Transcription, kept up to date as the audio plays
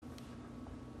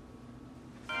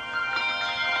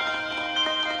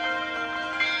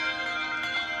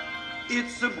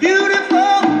It's a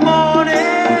beautiful morning.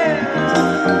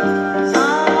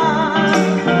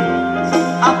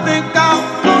 I think I'll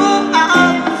go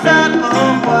outside for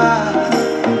a while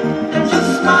and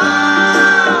just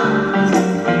smile.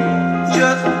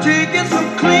 Just taking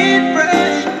some clean,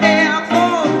 fresh air.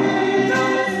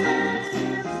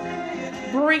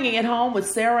 Bringing it home with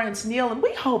Sarah and Tennille, and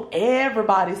we hope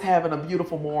everybody's having a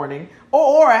beautiful morning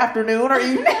or afternoon or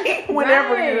evening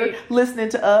whenever you're listening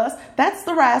to us. That's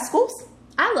the Rascals.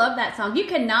 I love that song. You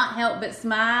cannot help but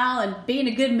smile and be in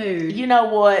a good mood. You know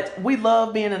what? We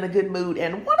love being in a good mood.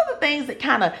 And one of the things that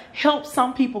kind of helps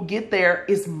some people get there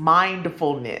is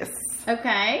mindfulness.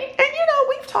 Okay. And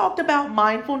we've talked about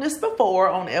mindfulness before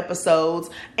on episodes.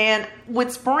 And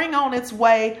with spring on its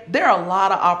way, there are a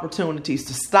lot of opportunities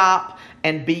to stop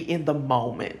and be in the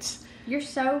moment. You're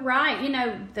so right.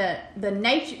 The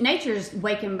nature's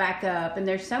waking back up, and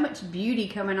there's so much beauty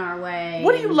coming our way.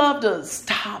 What do you love to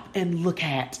stop and look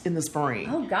at in the spring?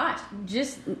 Oh gosh,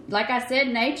 just like I said,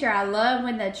 nature. I love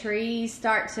when the trees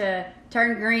start to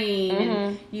turn green,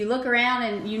 and you look around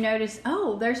and you notice,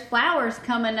 oh, there's flowers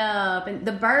coming up, and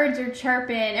the birds are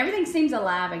chirping. Everything seems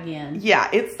alive again. Yeah,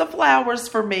 it's the flowers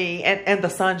for me, and the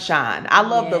sunshine. I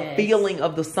love the feeling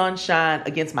of the sunshine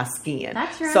against my skin.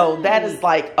 That's right. So that is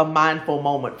like a mindful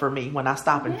moment for me when I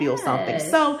stop and feel something.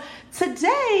 So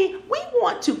today we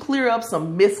want to clear up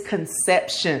some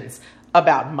misconceptions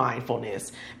about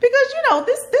mindfulness, because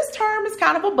this term is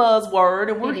kind of a buzzword,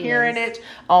 and we're hearing it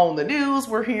on the news,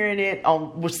 we're seeing it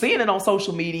on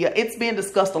social media. It's being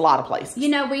discussed a lot of places.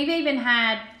 We've even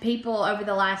had people over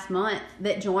the last month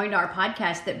that joined our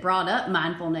podcast that brought up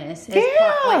mindfulness.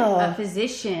 A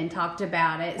physician talked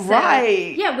about it. So,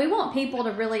 right. Yeah, we want people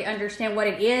to really understand what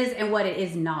it is and what it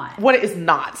is not. What it is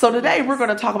not. So today we're going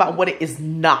to talk about what it is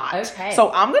not. Okay.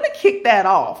 So I'm going to kick that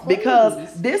off, Please.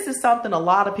 because this is something a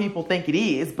lot of people think it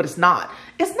is, but it's not.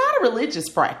 It's not a religious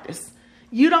practice.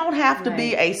 You don't have to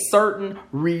be a certain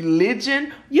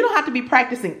religion. You don't have to be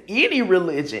practicing any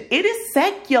religion. It is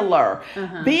secular.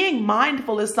 Being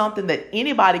mindful is something that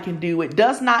anybody can do. It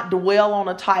does not dwell on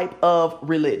a type of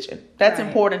religion. That's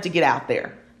important to get out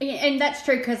there. And that's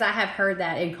true, because I have heard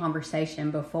that in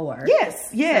conversation before. Yes.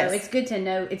 So it's good to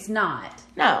know it's not.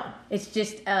 No. It's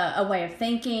just a way of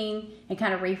thinking and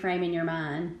kind of reframing your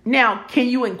mind. Now, can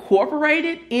you incorporate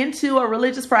it into a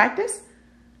religious practice?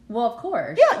 Well, of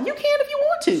course. Yeah, you can if you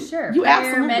want to. Sure. You Prayer,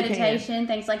 absolutely meditation, can.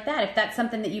 things like that. If that's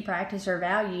something that you practice or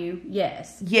value,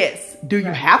 yes. Yes. Do you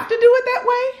have to do it that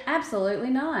way? Absolutely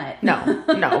not.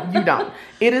 No, you don't.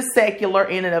 It is secular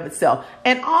in and of itself.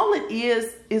 And all it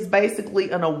is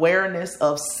basically an awareness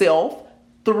of self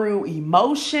through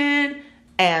emotion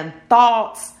and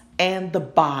thoughts and the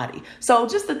body. So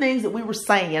just the things that we were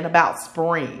saying about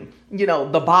spring,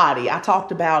 the body. I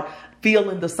talked about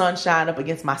feeling the sunshine up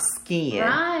against my skin.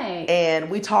 Right. And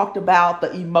we talked about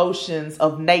the emotions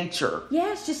of nature.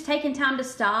 Yes, just taking time to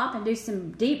stop and do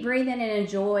some deep breathing and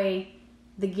enjoy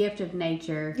the gift of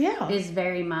nature. Is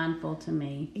very mindful to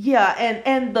me. Yeah,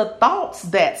 and the thoughts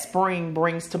that spring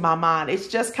brings to my mind, it's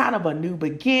just kind of a new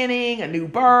beginning, a new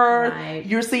birth. Right.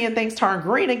 You're seeing things turn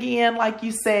green again, like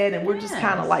you said, and we're just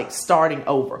kind of like starting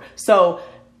over. So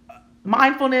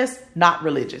mindfulness, not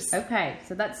religious. Okay,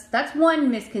 so that's one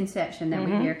misconception that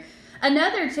we hear.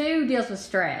 Another, too, deals with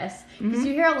stress. Because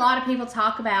you hear a lot of people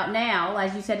talk about now,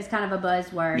 as you said, it's kind of a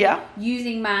buzzword,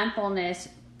 using mindfulness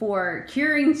for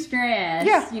curing stress.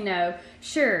 Yeah.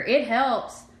 Sure, it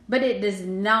helps, but it does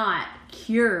not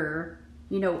cure,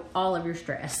 all of your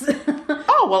stress.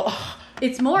 Oh, well,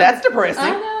 it's more. That's depressing.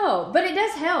 I know, but it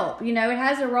does help. It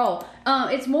has a role.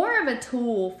 It's more of a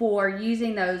tool for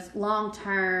using those long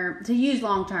term.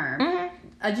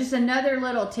 Just another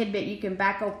little tidbit you can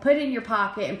put in your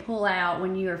pocket and pull out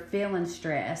when you are feeling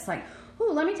stressed. Like,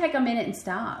 ooh, let me take a minute and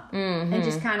stop and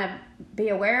just kind of be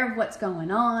aware of what's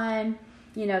going on.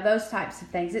 Those types of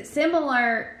things. It's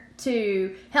similar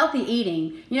to healthy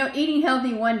eating. Eating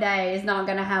healthy one day is not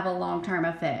going to have a long-term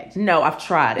effect. No, I've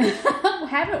tried it.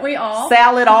 Haven't we all?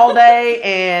 Salad all day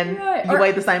and you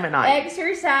weigh the same at night.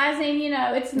 Exercising,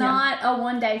 it's not a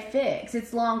one-day fix.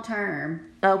 It's long-term.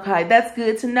 Okay, that's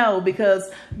good to know, because,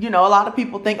 a lot of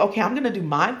people think, okay, I'm going to do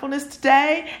mindfulness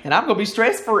today and I'm going to be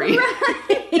stress-free.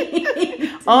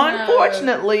 Right.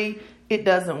 Unfortunately, it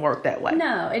doesn't work that way.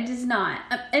 No, it does not.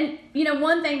 And,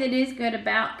 one thing that is good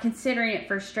about considering it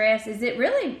for stress is it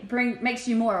really makes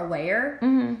you more aware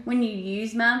when you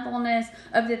use mindfulness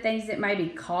of the things that may be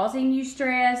causing you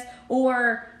stress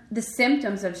or the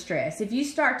symptoms of stress. If you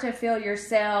start to feel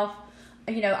yourself,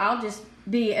 I'll just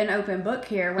be an open book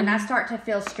here. When I start to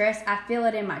feel stress, I feel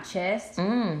it in my chest.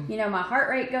 You know, my heart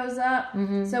rate goes up.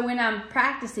 So when I'm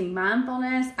practicing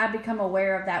mindfulness, I become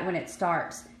aware of that when it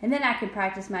starts. And then I can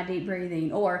practice my deep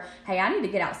breathing, or, hey, I need to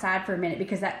get outside for a minute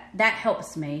because that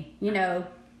helps me, you know.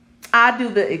 I do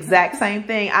the exact same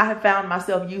thing. I have found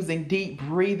myself using deep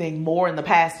breathing more in the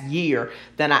past year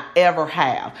than I ever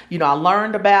have. You know, I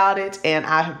learned about it and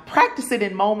I have practiced it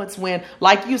in moments when,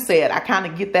 like you said, I kind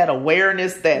of get that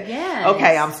awareness that,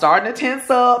 okay, I'm starting to tense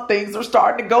up. Things are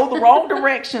starting to go the wrong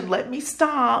direction. Let me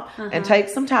stop and take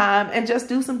some time and just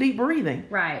do some deep breathing.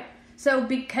 Right. So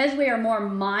because we are more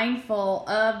mindful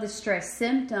of the stress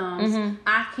symptoms,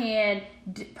 I can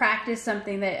practice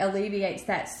something that alleviates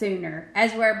that sooner.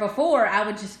 As where before, I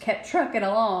would just kept trucking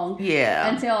along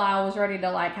until I was ready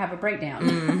to like have a breakdown,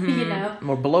 you know.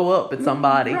 Or blow up at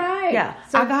somebody. Right. Yeah,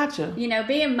 So, I gotcha. You know,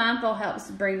 being mindful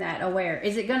helps bring that aware.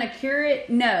 Is it going to cure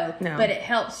it? No. But it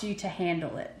helps you to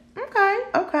handle it.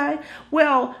 Okay.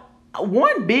 Well,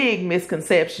 one big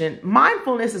misconception,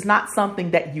 mindfulness is not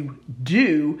something that you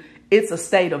do. It's a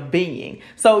state of being.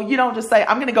 So you don't just say,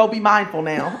 I'm going to go be mindful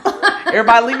now.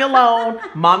 Everybody leave me alone.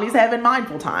 Mommy's having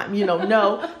mindful time. You know,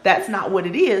 no, that's not what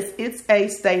it is. It's a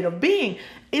state of being.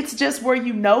 It's just where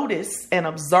you notice and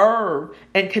observe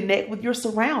and connect with your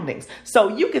surroundings. So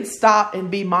you can stop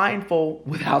and be mindful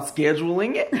without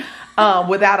scheduling it,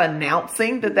 without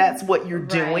announcing that that's what you're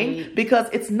doing, because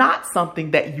it's not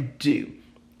something that you do.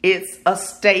 It's a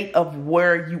state of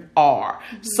where you are.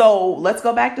 So let's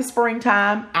go back to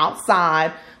springtime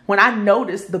outside. When I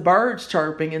notice the birds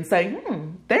chirping and say,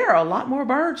 there are a lot more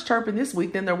birds chirping this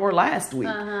week than there were last week.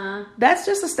 That's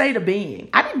just a state of being.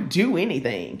 I didn't do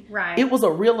anything. Right. It was a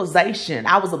realization.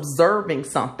 I was observing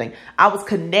something. I was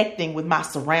connecting with my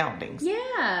surroundings.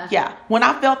 Yeah. When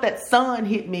I felt that sun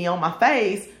hit me on my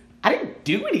face, I didn't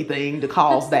do anything to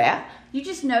cause that. You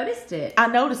just noticed it. I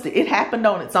noticed it. It happened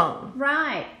on its own.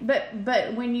 Right.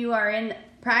 But when you are in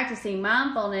practicing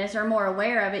mindfulness or more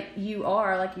aware of it, you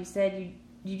are, like you said,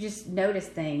 you just notice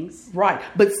things. Right.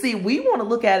 But see, we want to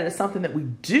look at it as something that we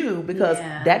do because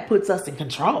that puts us in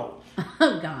control.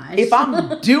 Oh, gosh. If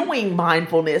I'm doing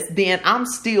mindfulness, then I'm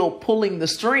still pulling the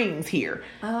strings here.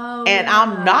 And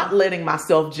I'm not letting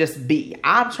myself just be.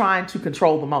 I'm trying to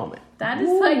control the moment. That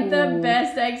is like the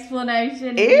best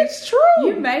explanation. It's true.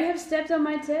 You may have stepped on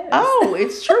my toes. Oh,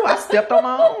 it's true. I stepped on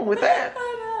my own with that.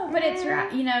 I know. But it's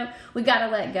right. You know, we got to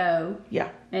let go. Yeah.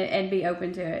 And be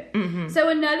open to it. So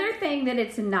another thing that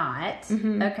it's not,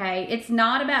 okay, it's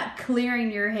not about clearing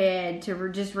your head to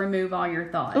just remove all your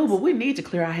thoughts. Oh, but we need to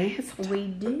clear our heads. We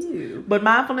do. But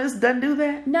mindfulness doesn't do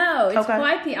that? No, it's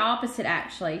quite the opposite,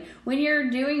 actually. When you're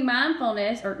doing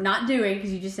mindfulness, or not doing,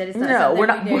 because you just said it's not something we're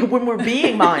not, we do. When we're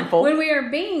being mindful. When we are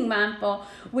being mindful,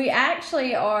 we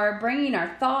actually are bringing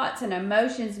our thoughts and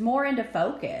emotions more into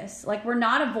focus. Like, we're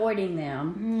not avoiding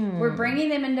them. We're bringing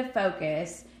them into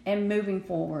focus and moving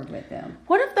forward with them.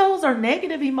 What if those are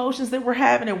negative emotions that we're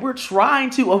having and we're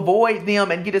trying to avoid them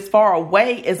and get as far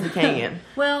away as we can?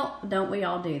 Well, don't we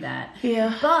all do that?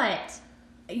 Yeah. But,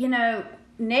 you know,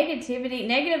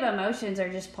 negative emotions are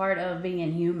just part of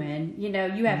being human. You know,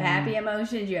 you have happy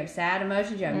emotions, you have sad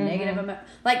emotions, you have negative emotions.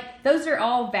 Like, those are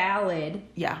all valid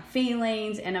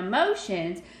feelings and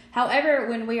emotions. However,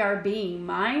 when we are being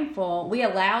mindful, we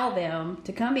allow them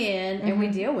to come in and we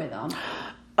deal with them.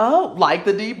 Oh, like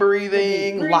the deep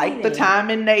breathing, like the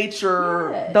time in nature.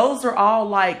 Yes. Those are all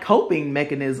like coping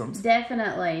mechanisms.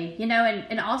 Definitely. You know,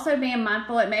 and also being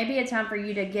mindful, it may be a time for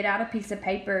you to get out a piece of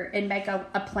paper and make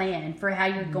a plan for how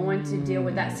you're going to deal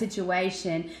with that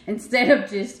situation instead of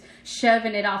just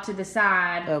shoving it off to the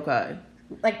side. Okay.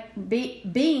 Like,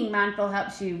 being mindful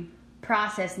helps you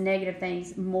process negative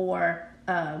things more.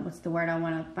 What's the word I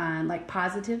want to find? Like,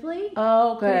 positively.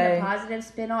 Okay. Putting a positive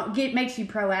spin on it makes you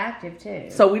proactive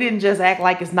too. So we didn't just act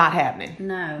like it's not happening.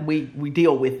 No. We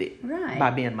deal with it by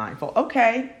being mindful.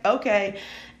 Okay.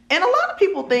 And a lot of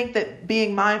people think that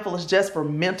being mindful is just for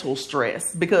mental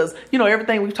stress because, you know,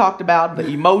 everything we've talked about, the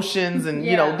emotions and,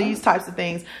 you know, these types of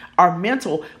things are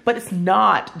mental, but it's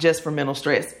not just for mental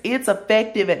stress. It's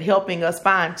effective at helping us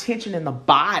find tension in the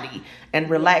body and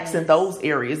relax in those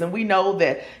areas. And we know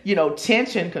that, you know,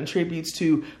 tension contributes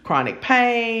to chronic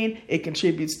pain. It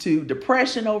contributes to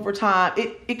depression over time.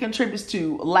 It contributes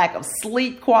to lack of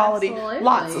sleep quality,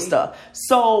 lots of stuff.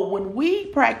 So when we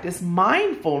practice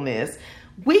mindfulness,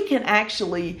 we can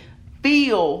actually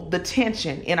feel the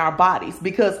tension in our bodies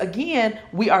because, again,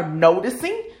 we are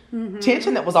noticing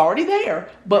tension that was already there.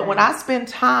 But when I spend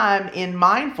time in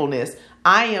mindfulness,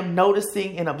 I am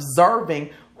noticing and observing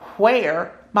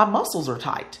where my muscles are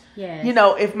tight. Yes. You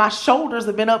know, if my shoulders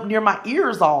have been up near my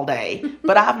ears all day,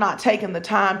 but I've not taken the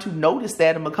time to notice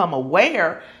that and become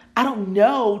aware, I don't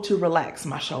know to relax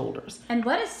my shoulders. And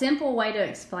what a simple way to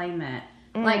explain that.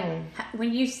 Like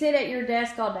when you sit at your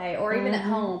desk all day or even at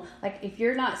home, like if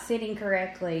you're not sitting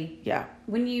correctly, Yeah.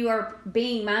 when you are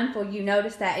being mindful, you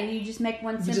notice that and you just make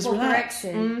one just simple relax.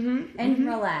 correction and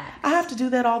relax. I have to do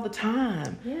that all the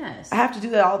time. Yes. I have to do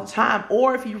that all the time.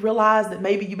 Or if you realize that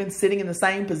maybe you've been sitting in the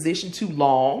same position too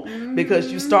long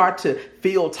because you start to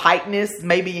feel tightness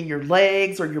maybe in your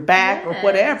legs or your back or Yes.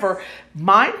 whatever,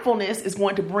 mindfulness is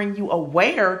going to bring you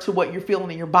aware to what you're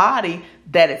feeling in your body,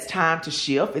 that it's time to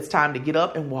shift. It's time to get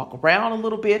up and walk around a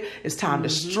little bit. It's time to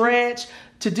stretch,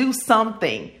 to do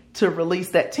something to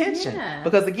release that tension. Yeah.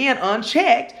 Because again,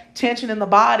 unchecked, tension in the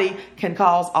body can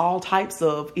cause all types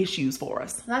of issues for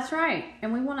us. That's right.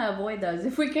 And we want to avoid those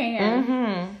if we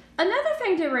can. Another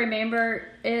thing to remember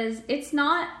is it's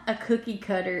not a cookie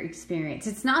cutter experience.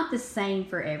 It's not the same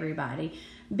for everybody.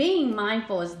 Being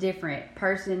mindful is different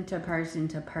person to person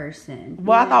to person.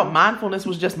 Well, I thought mindfulness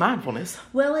was just mindfulness.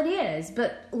 Well, it is,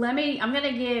 but I'm going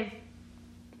to give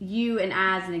you and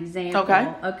I as an example.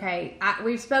 Okay.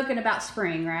 We've spoken about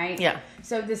spring, right? Yeah.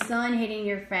 So the sun hitting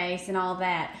your face and all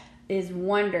that is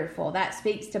wonderful. That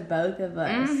speaks to both of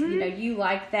us. You know, you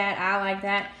like that. I like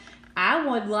that. I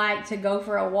would like to go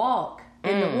for a walk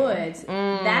in the woods.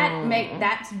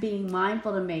 That's being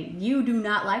mindful to me. You do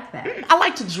not like that. I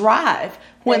like to drive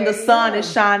when There the you sun go.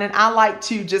 is shining. I like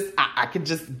to I can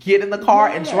just get in the car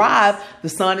and Yes. drive. The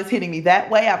sun is hitting me that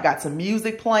way. I've got some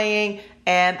music playing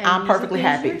and I'm music perfectly is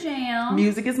happy. your jam.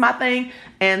 Music is my thing.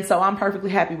 And so I'm perfectly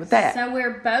happy with that. So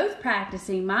we're both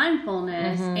practicing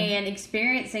mindfulness and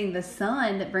experiencing the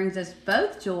sun that brings us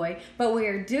both joy, but we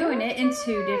are doing it in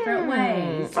two different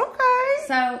ways. Okay.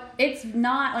 So it's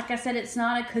not, like I said, it's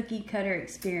not a cookie cutter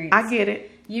experience. I get it.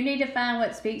 You need to find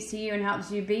what speaks to you and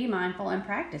helps you be mindful and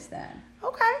practice that.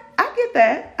 Okay.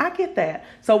 I get that.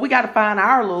 So we got to find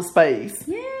our little space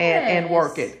and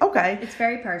work it. Okay. It's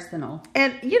very personal.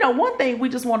 And, you know, one thing we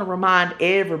just want to remind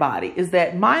everybody is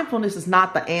that mindfulness is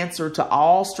not the answer to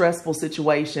all stressful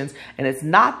situations, and it's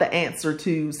not the answer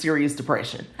to serious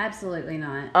depression. Absolutely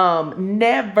not.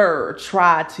 Never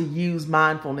try to use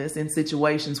mindfulness in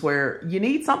situations where you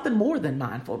need something more than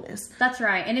mindfulness. That's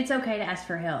right. And it's okay to ask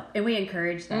for help. And we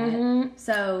encourage that.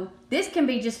 So this can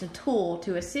be just a tool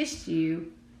to assist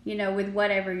you, you know, with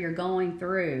whatever you're going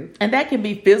through. And that can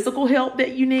be physical help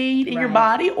that you need in your Right.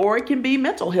 body, or it can be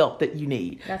mental help that you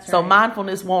need. That's So right.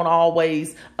 mindfulness won't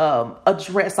always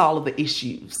address all of the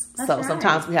issues. That's So right.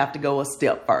 sometimes we have to go a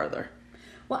step further.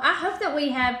 Well, I hope that we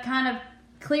have kind of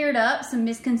cleared up some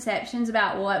misconceptions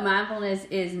about what mindfulness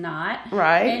is not.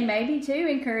 Right. And maybe, too,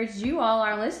 encourage you all,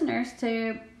 our listeners,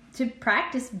 to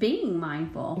practice being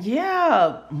mindful.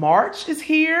 Yeah, March is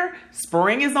here.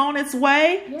 Spring is on its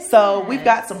way. So we've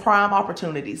got some prime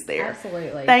opportunities there.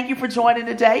 Absolutely. Thank you for joining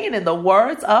today. And in the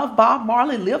words of Bob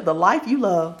Marley, live the life you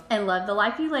love. And love the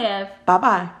life you live.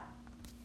 Bye-bye.